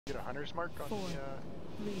Get a hunter's mark on 4,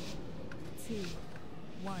 the 3, 2,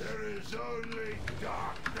 1. There is only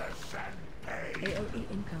darkness and pain. AOE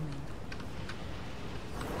incoming.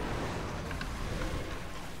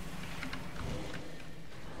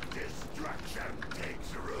 Destruction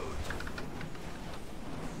takes root.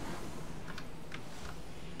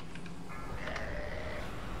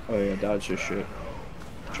 Oh yeah, dodge this shit.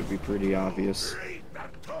 Should be pretty obvious.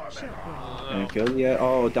 And kill, yeah.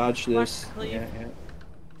 Oh, dodge this. Yeah, yeah.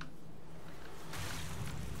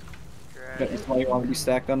 That's why you want to be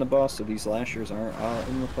stacked on the boss, so these lashers aren't out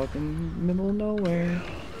in the fucking middle of nowhere.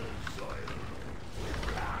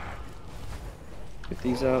 Get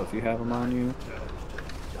these out if you have them on you.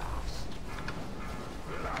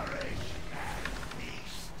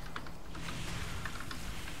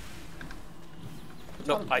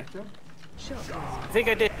 No, I think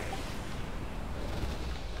I did.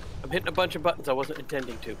 I'm hitting a bunch of buttons I wasn't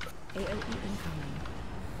intending to. AOE incoming.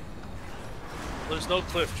 There's no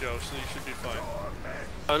cliff, Joe, so you should be fine.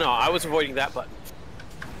 Oh no, I was avoiding that button.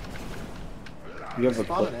 You have a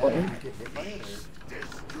click button?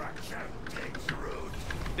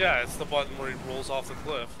 Yeah, it's the button where he rolls off the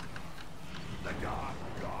cliff.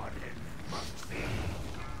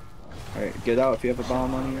 Alright, get out if you have a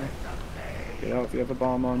bomb on you. Get out if you have a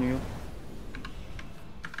bomb on you.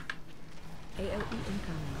 AOE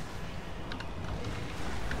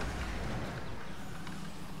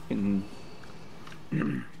incoming.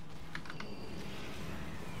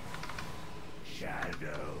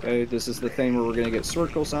 Okay, this is the thing where we're gonna get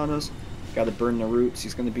circles on us. Gotta burn the roots.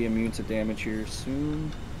 He's gonna be immune to damage here soon.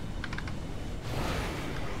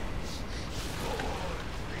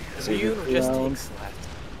 Immune or just takes left?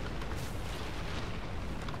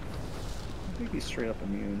 I think he's straight up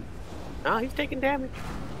immune. No, he's taking damage.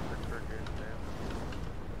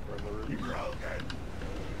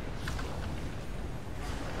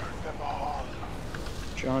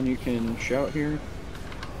 John, you can shout here.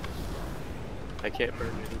 I can't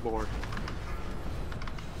burn anymore.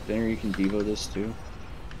 Then you can Devo this too.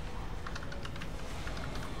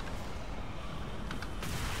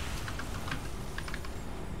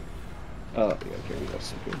 Oh, yeah, okay, that's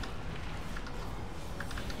so good.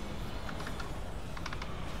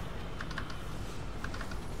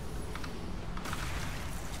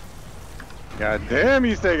 God damn,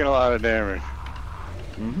 he's taking a lot of damage.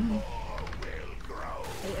 Mm-hmm.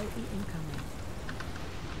 AOE incoming.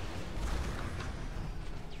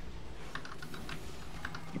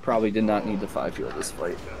 You probably did not need to 5-heal this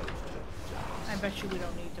fight. I bet you we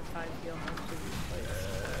don't need to 5 heal most of these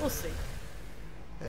fights. We'll see.